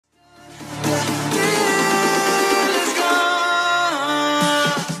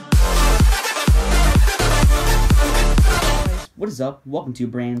is up? Welcome to a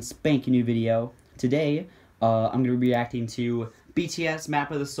brand spanking new video. Today, I'm going to be reacting to BTS Map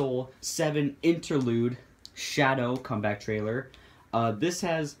of the Soul 7 Interlude Shadow comeback trailer. This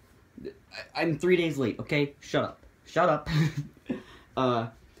has... I'm 3 days late, okay? Shut up. Shut up.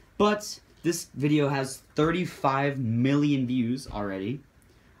 But this video has 35 million views already.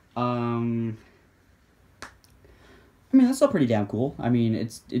 I mean, that's still pretty damn cool. I mean,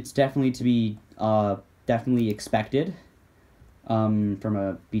 it's definitely to be definitely expected from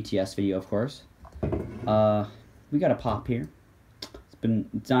a BTS video, of course. We got a pop here.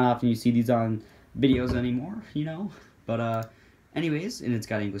 It's not often you see these on videos anymore, you know. But anyways, and it's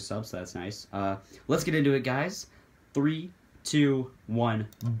got English subs, so that's nice. Let's get into it, guys. 3, 2, 1,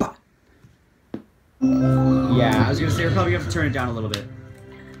 bah! Yeah, I was gonna say we're probably gonna have to turn it down a little bit.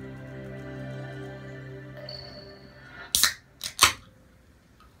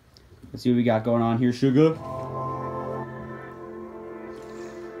 Let's see what we got going on here, Suga.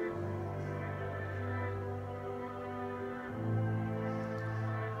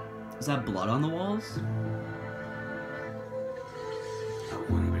 Is that blood on the walls? I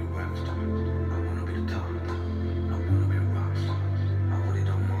wanna be rapped. I wanna be the top. I wanna be a rock star. I want it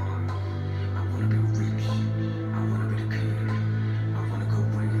all more. I wanna be rich. I wanna be the king. I wanna go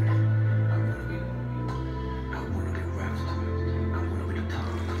win. I wanna be rapped. I wanna be the top.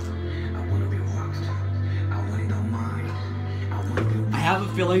 I wanna be a rock star. I want it all mine. I have a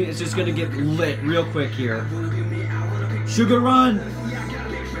feeling it's just gonna get lit real quick here. I wanna be me. I wanna be Suga, run!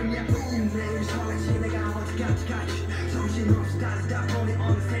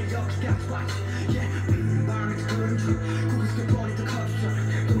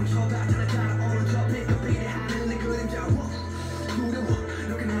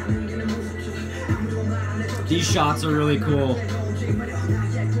 These shots are really cool.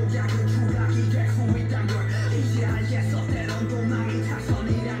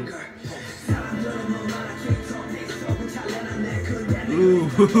 Ooh.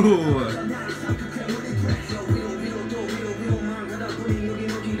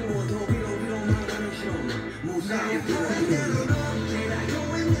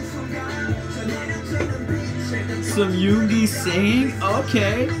 Some Yoongi singing?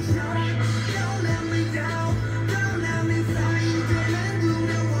 Okay.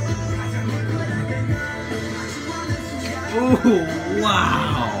 Oh,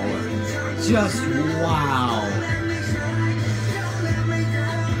 wow. Just wow.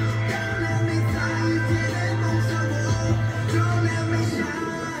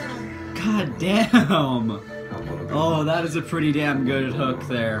 God damn. Oh, that is a pretty damn good hook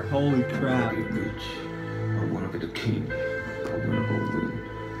there. Holy crap. I wanna be the king. I wanna go win.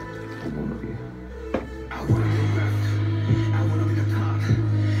 I wanna be rapped. I wanna be the top.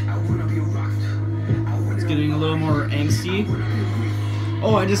 I wanna be rocked. It's getting a little more angsty.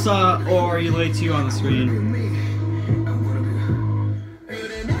 Oh, I just saw Oh, Are You Late Too on the screen.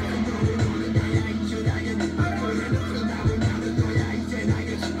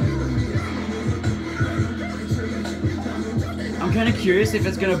 I'm kind of curious if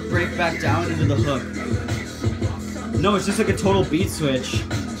it's gonna break back down into the hook. No, it's just like a total beat switch.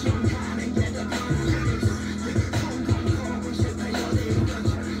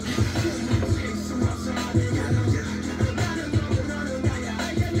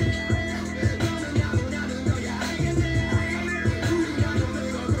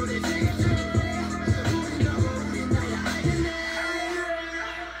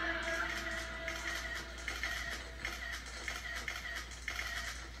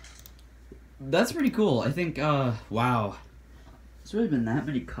 That's pretty cool. I think, wow. There's really been that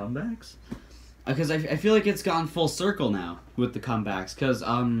many comebacks? Because I feel like it's gone full circle now with the comebacks. Because,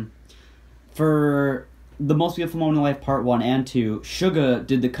 for The Most Beautiful Moment in Life Part 1 and 2, Suga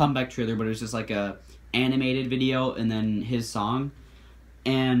did the comeback trailer, but it was just like a animated video and then his song.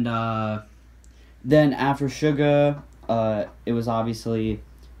 And, then after Suga, it was obviously...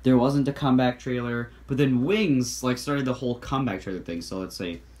 There wasn't a comeback trailer, but then Wings, like, started the whole comeback trailer thing, so let's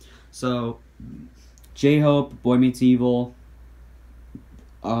see. So, J-Hope, Boy Meets Evil,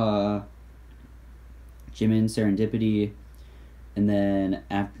 Jimin, Serendipity, and then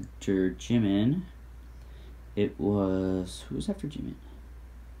after Jimin, it was... Who was after Jimin?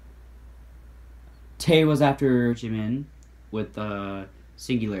 Tae was after Jimin with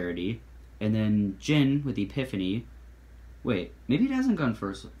Singularity, and then Jin with Epiphany. Wait, maybe it hasn't gone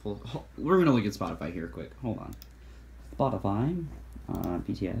first. We're gonna look at Spotify here quick. Hold on. Spotify.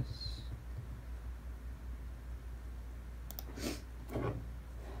 BTS.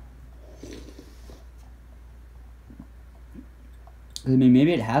 I mean,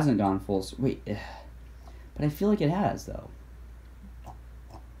 maybe it hasn't gone full... Wait. But I feel like it has, though.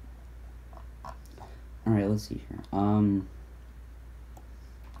 Alright, let's see here.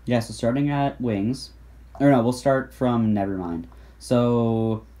 Yeah, so starting at Wings. Or no, we'll start from Nevermind.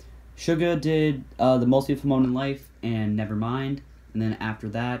 So, Suga did The Most Beautiful Moment in Life and Nevermind. And then after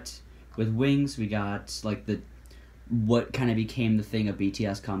that, with Wings, we got, like, what kind of became the thing of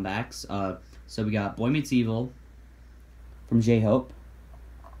BTS comebacks. So we got Boy Meets Evil from J-Hope.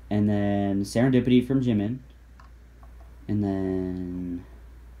 And then Serendipity from Jimin. And then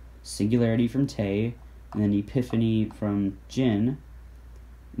Singularity from Tae. And then Epiphany from Jin.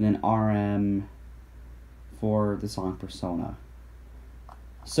 And then RM for the song Persona.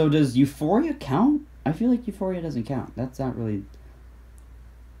 So does Euphoria count? I feel like Euphoria doesn't count. That's not really...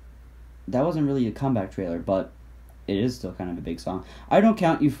 That wasn't really a comeback trailer, but it is still kind of a big song. I don't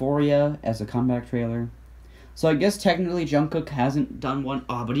count Euphoria as a comeback trailer. So I guess technically Jungkook hasn't done one.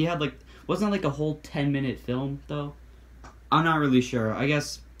 Oh, but he had like... Wasn't it like a whole 10-minute film, though? I'm not really sure. I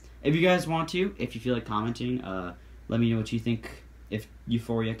guess if you guys want to, if you feel like commenting, let me know what you think. If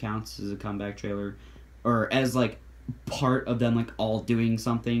Euphoria counts as a comeback trailer. Or as like part of them like all doing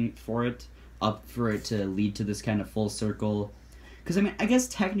something for it. Up for it to lead to this kind of full circle. Because I mean, I guess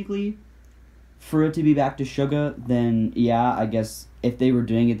technically... For it to be back to Suga, then yeah, I guess if they were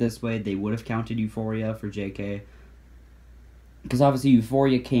doing it this way, they would have counted Euphoria for JK. Because obviously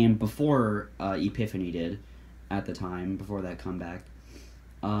Euphoria came before Epiphany did, at the time, before that comeback.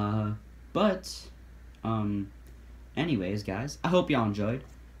 Anyways, guys, I hope y'all enjoyed.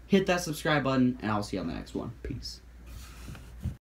 Hit that subscribe button, and I'll see you on the next one. Peace.